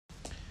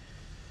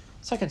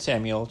2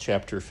 Samuel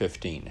chapter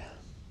 15.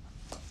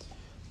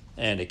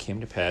 And it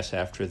came to pass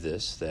after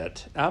this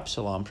that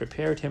Absalom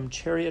prepared him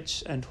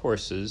chariots and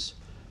horses,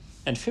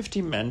 and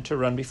 50 men to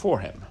run before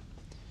him.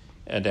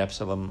 And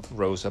Absalom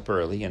rose up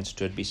early and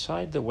stood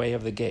beside the way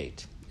of the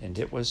gate. And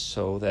it was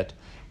so that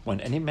when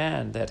any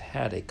man that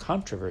had a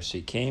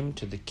controversy came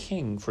to the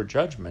king for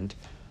judgment,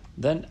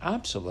 then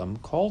Absalom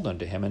called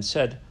unto him and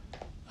said,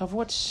 Of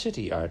what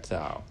city art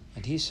thou?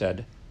 And he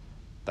said,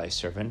 Thy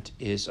servant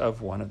is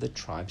of one of the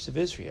tribes of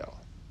Israel.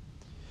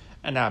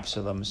 And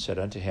Absalom said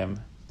unto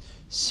him,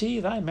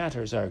 See, thy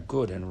matters are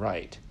good and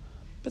right,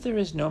 but there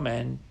is no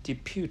man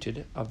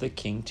deputed of the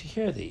king to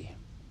hear thee.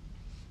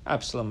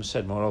 Absalom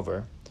said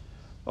moreover,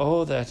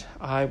 O that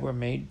I were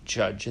made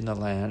judge in the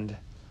land,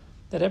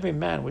 that every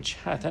man which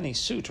hath any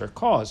suit or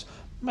cause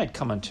might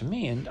come unto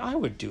me, and I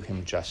would do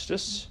him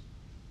justice.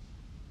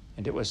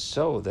 And it was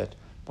so that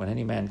when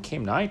any man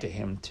came nigh to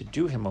him to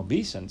do him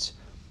obeisance,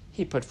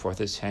 he put forth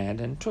his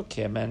hand and took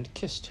him and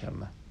kissed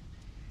him.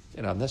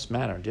 And on this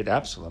manner did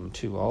Absalom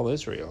to all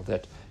Israel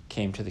that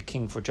came to the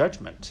king for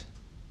judgment.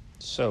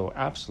 So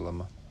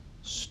Absalom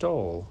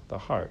stole the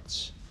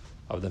hearts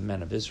of the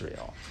men of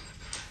Israel.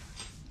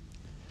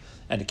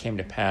 And it came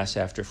to pass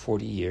after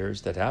 40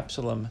 years that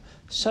Absalom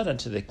said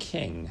unto the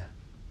king,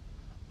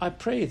 I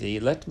pray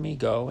thee, let me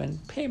go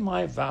and pay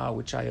my vow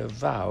which I have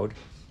vowed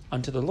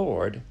unto the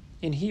Lord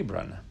in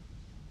Hebron.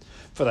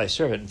 For thy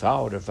servant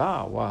vowed a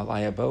vow while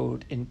I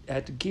abode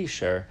at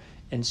Geshur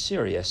in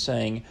Syria,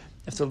 saying,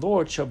 If the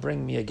Lord shall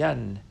bring me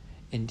again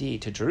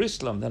indeed to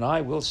Jerusalem, then I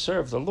will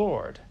serve the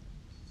Lord.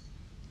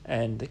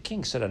 And the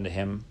king said unto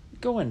him,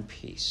 Go in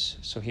peace.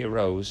 So he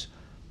arose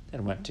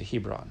and went to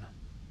Hebron.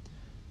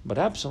 But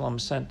Absalom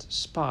sent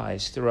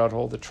spies throughout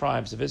all the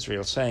tribes of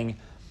Israel, saying,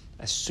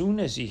 As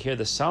soon as ye hear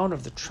the sound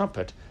of the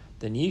trumpet,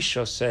 then ye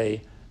shall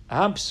say,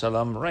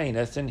 Absalom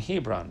reigneth in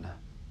Hebron.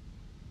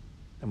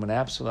 And when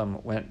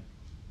Absalom went,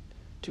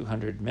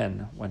 200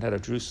 men went out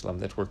of Jerusalem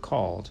that were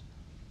called,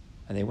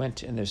 and they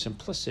went in their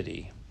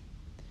simplicity,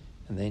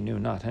 and they knew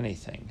not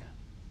anything.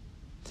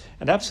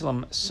 And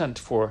Absalom sent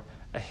for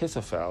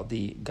Ahithophel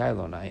the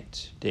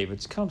Gilonite,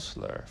 David's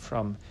counselor,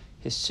 from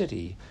his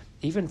city,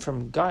 even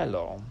from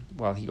Gilo,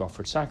 while he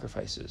offered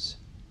sacrifices.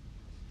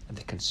 And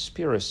the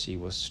conspiracy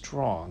was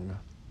strong,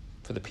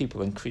 for the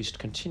people increased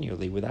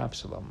continually with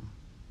Absalom.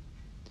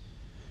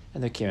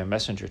 And there came a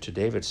messenger to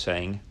David,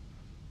 saying,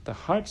 The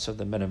hearts of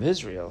the men of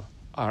Israel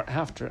are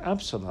after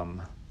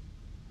Absalom.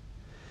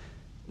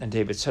 And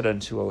David said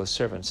unto all his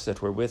servants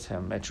that were with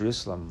him at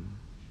Jerusalem,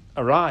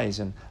 Arise,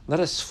 and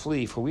let us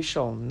flee, for we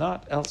shall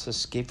not else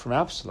escape from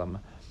Absalom.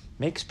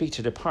 Make speed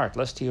to depart,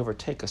 lest he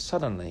overtake us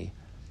suddenly,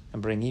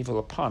 and bring evil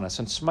upon us,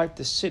 and smite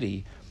the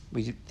city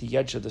with the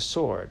edge of the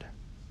sword.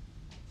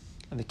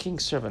 And the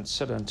king's servants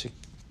said unto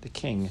the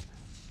king,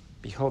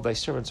 Behold, thy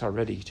servants are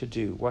ready to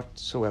do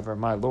whatsoever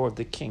my lord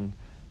the king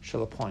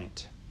shall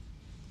appoint.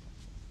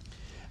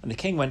 And the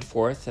king went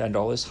forth, and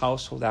all his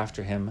household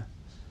after him.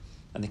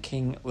 And the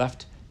king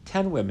left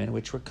 10 women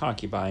which were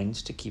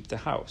concubines to keep the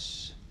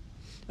house.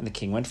 And the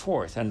king went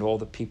forth, and all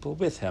the people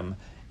with him,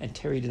 and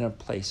tarried in a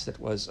place that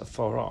was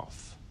afar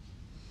off.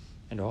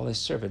 And all his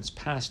servants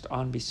passed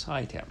on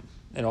beside him,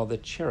 and all the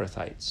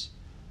Cherethites,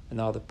 and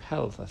all the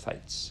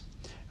Pelethites,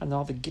 and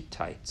all the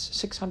Gittites,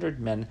 600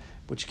 men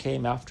which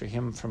came after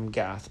him from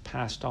Gath,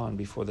 passed on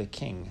before the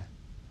king.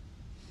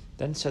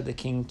 Then said the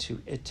king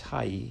to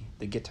Ittai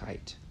the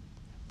Gittite,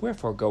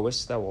 Wherefore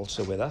goest thou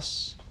also with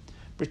us?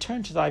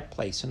 Return to thy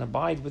place, and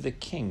abide with the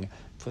king,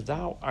 for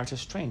thou art a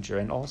stranger,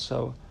 and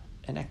also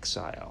an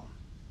exile.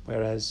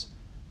 Whereas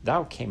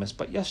thou camest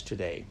but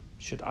yesterday,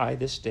 should I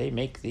this day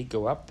make thee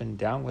go up and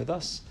down with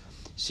us?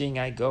 Seeing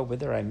I go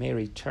whither I may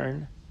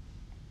return,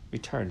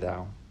 return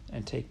thou,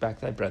 and take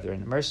back thy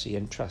brethren. Mercy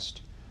and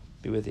trust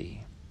be with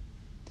thee.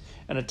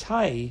 And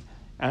Ittai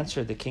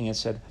answered the king and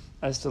said,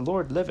 As the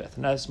Lord liveth,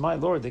 and as my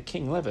lord the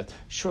king liveth,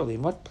 surely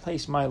in what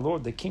place my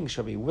lord the king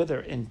shall be,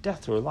 whether in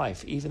death or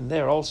life, even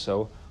there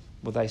also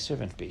will thy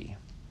servant be.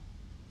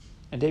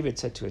 And David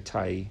said to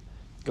Ittai,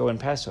 Go and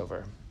pass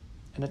over.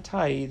 And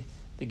Ittai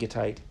the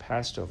Gittite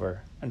passed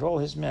over, and all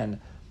his men,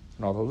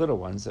 and all the little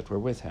ones that were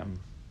with him.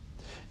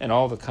 And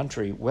all the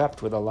country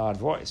wept with a loud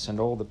voice, and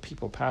all the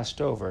people passed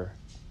over.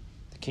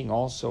 The king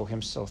also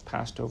himself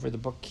passed over the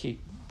brook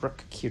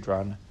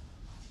Kidron,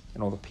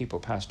 and all the people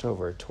passed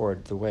over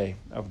toward the way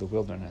of the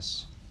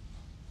wilderness.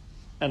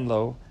 And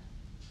lo,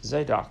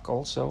 Zadok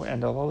also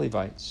and all the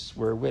Levites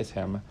were with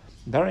him,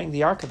 bearing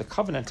the ark of the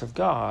covenant of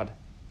God.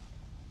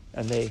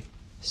 And they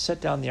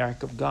set down the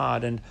ark of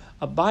God, and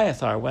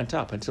Abiathar went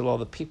up until all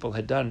the people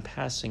had done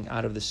passing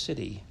out of the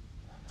city.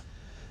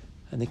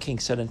 And the king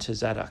said unto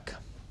Zadok,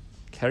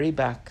 Carry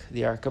back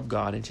the ark of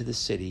God into the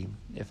city.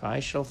 If I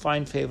shall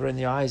find favor in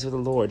the eyes of the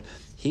Lord,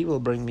 he will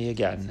bring me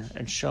again,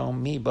 and show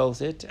me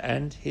both it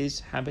and his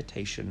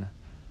habitation.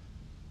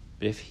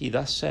 But if he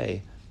thus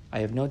say, I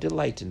have no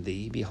delight in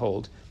thee,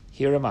 behold,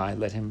 here am I,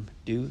 let him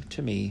do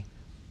to me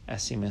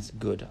as seemeth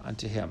good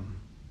unto him.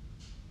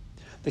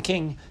 The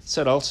king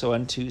said also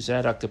unto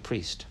Zadok the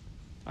priest,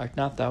 Art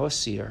not thou a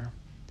seer?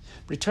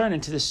 Return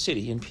into the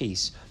city in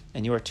peace,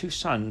 and your 2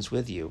 sons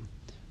with you,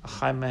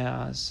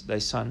 Ahimaaz thy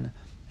son,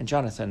 and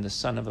Jonathan the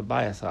son of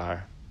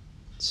Abiathar.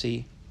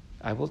 See,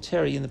 I will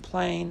tarry in the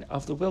plain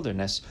of the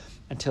wilderness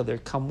until there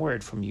come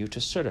word from you to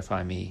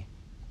certify me."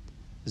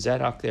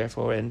 Zadok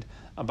therefore and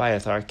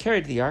Abiathar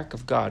carried the ark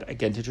of God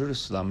again to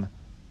Jerusalem,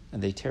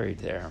 and they tarried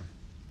there.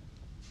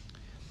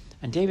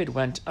 And David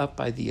went up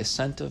by the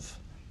ascent of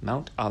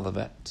Mount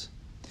Olivet,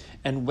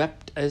 and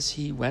wept as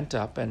he went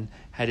up, and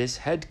had his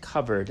head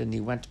covered, and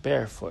he went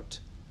barefoot.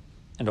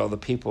 And all the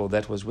people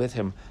that was with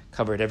him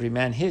covered every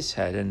man his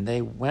head, and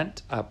they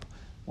went up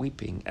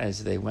weeping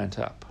as they went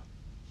up.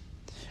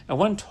 And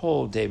one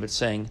told David,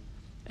 saying,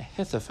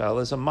 "Ahithophel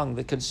is among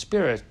the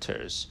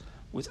conspirators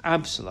with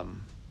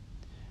Absalom."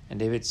 And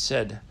David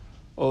said,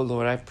 "O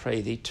Lord, I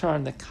pray thee,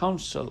 turn the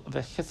counsel of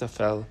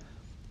Ahithophel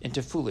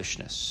into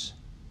foolishness."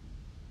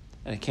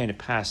 And it came to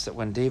pass that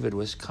when David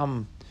was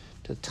come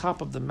to the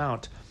top of the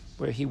mount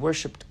where he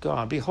worshipped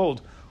God,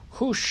 behold,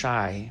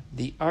 Hushai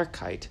the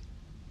Archite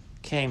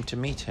came to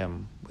meet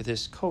him with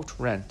his coat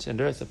rent and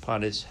earth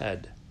upon his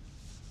head.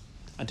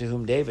 Unto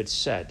whom David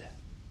said,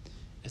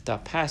 "If thou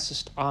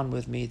passest on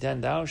with me,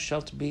 then thou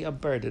shalt be a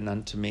burden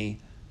unto me.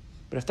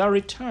 But if thou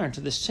return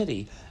to the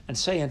city, and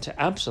say unto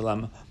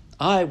Absalom,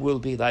 I will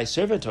be thy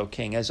servant, O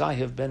king, as I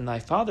have been thy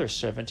father's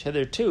servant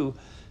hitherto,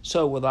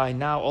 so will I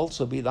now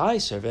also be thy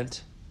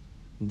servant,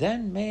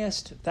 then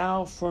mayest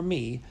thou for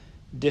me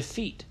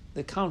defeat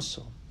the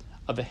counsel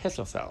of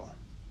Ahithophel.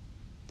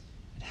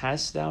 And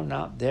hast thou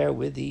not there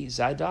with thee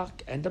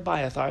Zadok and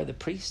Abiathar the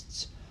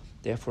priests?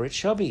 Therefore it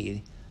shall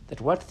be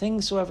that what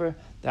things soever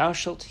thou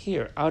shalt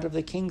hear out of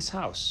the king's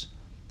house,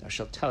 thou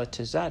shalt tell it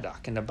to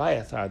Zadok and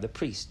Abiathar the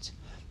priests.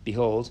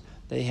 Behold,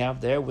 they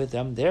have there with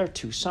them their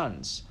 2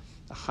 sons,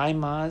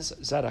 Ahimaaz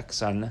Zadok's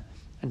son,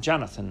 and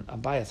Jonathan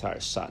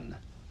Abiathar's son.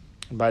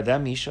 And by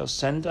them ye shall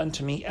send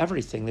unto me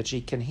everything that ye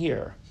can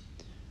hear."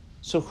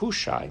 So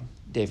Hushai,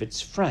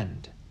 David's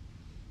friend,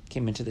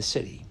 came into the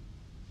city,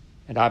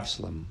 and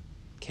Absalom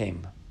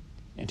came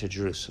into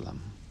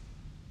Jerusalem.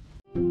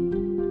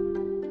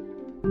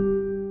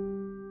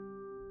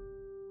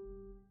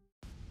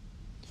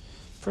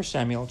 1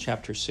 Samuel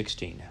chapter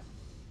 16.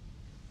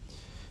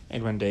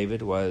 And when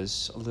David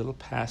was a little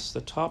past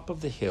the top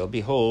of the hill,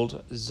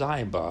 behold,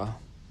 Ziba,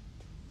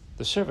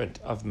 the servant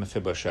of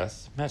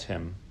Mephibosheth, met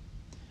him,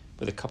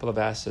 with a couple of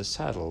asses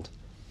saddled,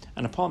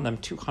 and upon them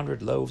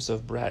 200 loaves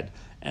of bread,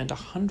 and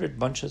 100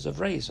 bunches of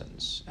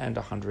raisins, and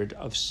 100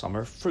 of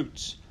summer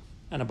fruits,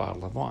 and a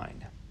bottle of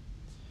wine.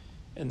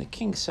 And the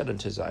king said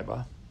unto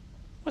Ziba,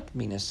 What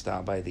meanest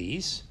thou by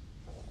these?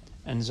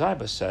 And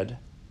Ziba said,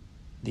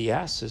 The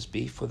asses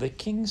be for the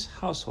king's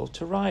household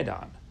to ride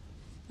on,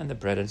 and the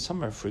bread and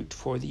summer fruit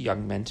for the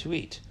young men to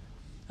eat,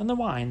 and the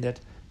wine that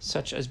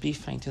such as be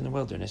faint in the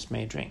wilderness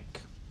may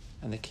drink.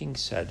 And the king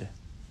said,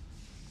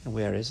 And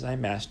where is thy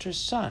master's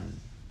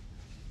son?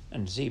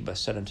 And Ziba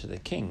said unto the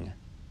king,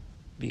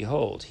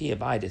 Behold, he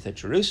abideth at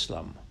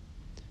Jerusalem.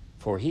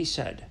 For he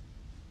said,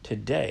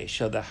 Today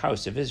shall the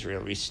house of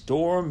Israel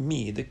restore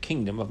me the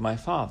kingdom of my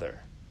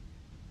father.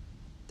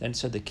 Then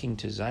said the king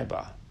to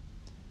Ziba,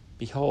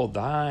 Behold,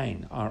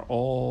 thine are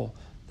all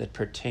that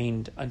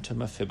pertained unto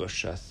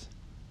Mephibosheth.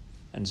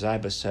 And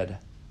Ziba said,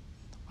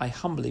 I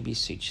humbly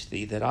beseech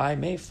thee that I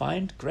may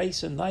find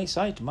grace in thy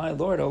sight, my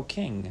lord, O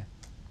king.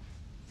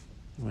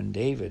 And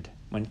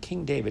when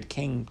King David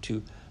came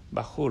to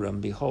Bahurim,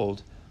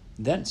 behold,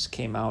 thence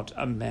came out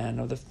a man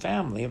of the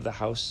family of the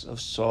house of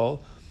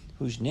Saul,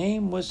 whose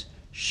name was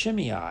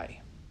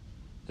Shimei,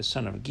 the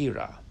son of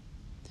Gera.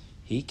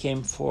 He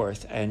came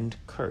forth and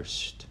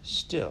cursed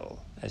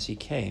still as he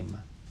came.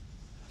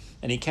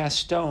 And he cast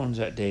stones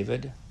at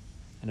David,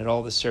 and at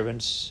all the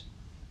servants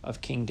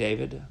of King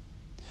David,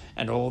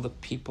 and all the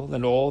people,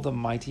 and all the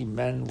mighty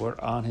men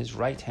were on his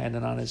right hand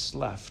and on his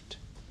left.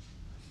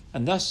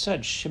 And thus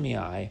said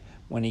Shimei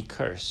when he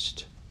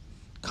cursed,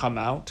 come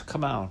out,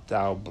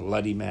 thou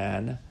bloody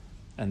man,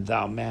 and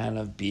thou man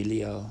of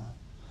Belial.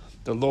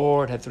 The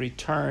Lord hath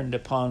returned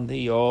upon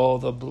thee all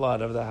the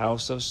blood of the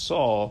house of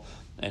Saul,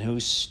 in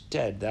whose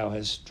stead thou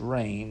hast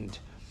reigned.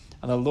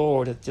 And the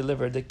Lord hath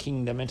delivered the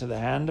kingdom into the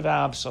hand of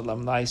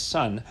Absalom thy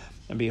son,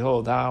 and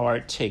behold, thou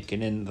art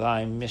taken in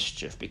thy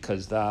mischief,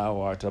 because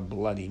thou art a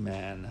bloody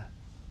man.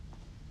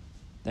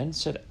 Then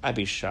said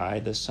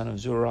Abishai the son of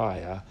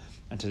Zeruiah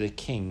unto the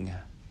king,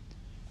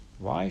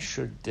 Why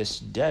should this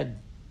dead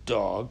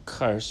dog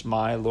curse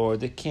my lord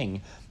the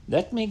king?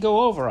 Let me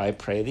go over, I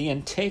pray thee,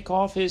 and take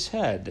off his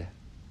head.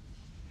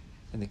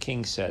 And the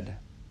king said,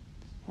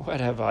 What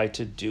have I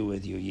to do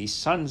with you, ye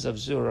sons of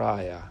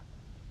Zeruiah?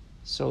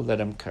 So let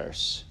him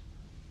curse,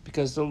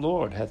 because the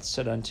Lord hath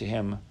said unto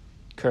him,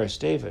 Curse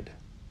David.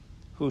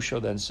 Who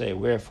shall then say,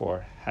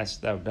 Wherefore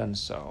hast thou done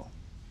so?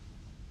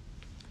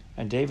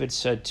 And David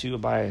said to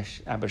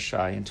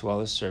Abishai and to all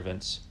his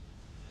servants,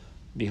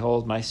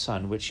 Behold, my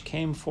son, which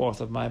came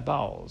forth of my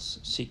bowels,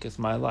 seeketh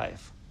my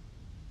life.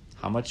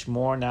 How much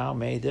more now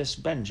may this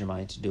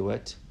Benjamite do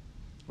it?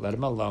 Let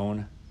him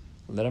alone,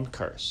 let him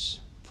curse,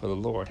 for the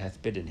Lord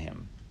hath bidden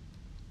him.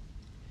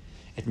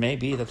 It may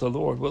be that the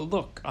Lord will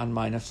look on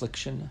mine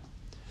affliction,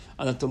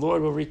 and that the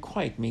Lord will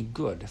requite me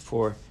good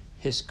for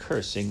his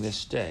cursing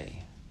this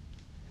day.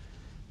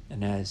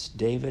 And as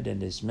David and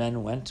his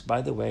men went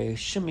by the way,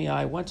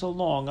 Shimei went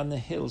along on the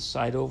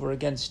hillside over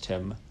against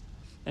him,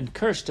 and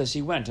cursed as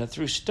he went, and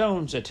threw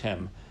stones at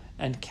him,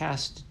 and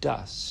cast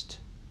dust.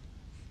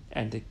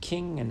 And the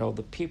king and all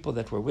the people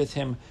that were with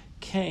him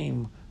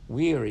came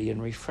weary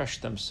and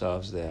refreshed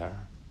themselves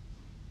there.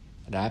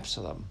 And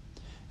Absalom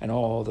and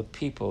all the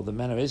people, the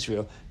men of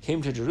Israel,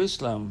 came to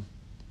Jerusalem,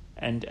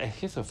 and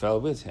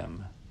Ahithophel with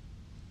him.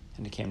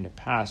 And it came to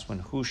pass, when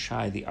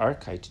Hushai the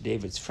Archite,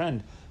 David's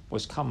friend,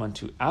 was come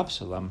unto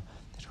Absalom,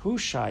 that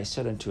Hushai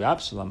said unto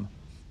Absalom,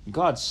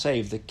 God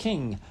save the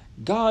king!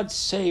 God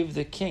save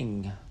the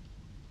king!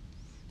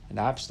 And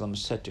Absalom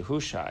said to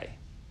Hushai,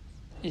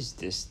 Is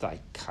this thy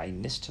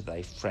kindness to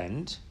thy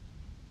friend?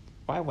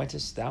 Why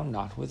wentest thou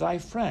not with thy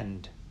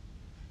friend?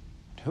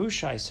 And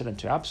Hushai said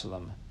unto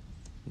Absalom,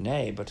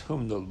 Nay, but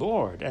whom the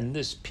Lord and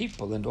this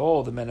people and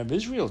all the men of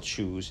Israel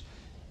choose,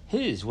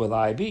 his will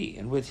I be,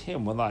 and with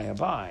him will I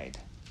abide.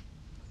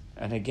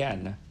 And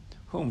again,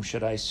 whom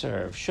should I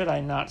serve? Should I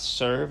not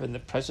serve in the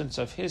presence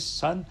of his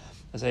son,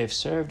 as I have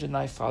served in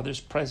thy father's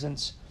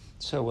presence?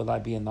 So will I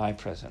be in thy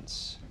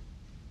presence.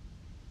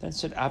 Then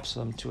said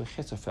Absalom to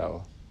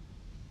Ahithophel,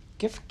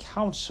 Give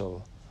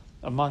counsel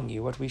among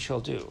you what we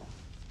shall do.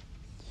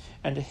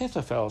 And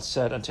Ahithophel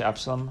said unto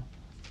Absalom,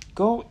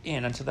 Go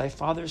in unto thy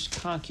father's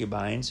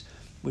concubines,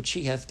 which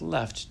he hath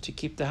left to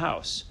keep the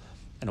house,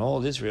 and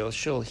all Israel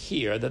shall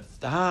hear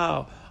that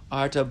thou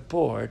art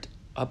abhorred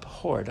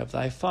of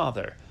thy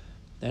father.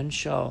 Then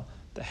shall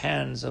the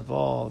hands of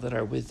all that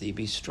are with thee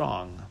be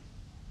strong.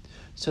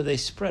 So they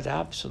spread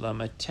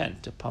Absalom a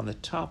tent upon the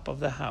top of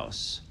the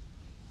house.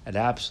 And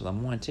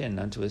Absalom went in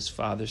unto his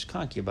father's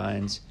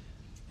concubines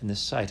in the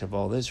sight of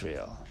all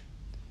Israel.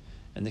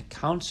 And the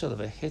counsel of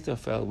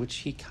Ahithophel, which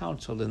he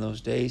counseled in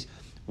those days,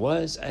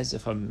 was as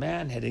if a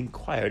man had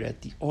inquired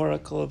at the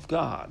oracle of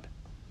God.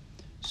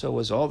 So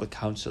was all the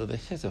counsel of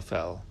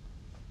Ahithophel,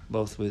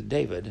 both with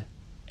David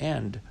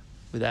and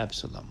with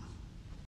Absalom.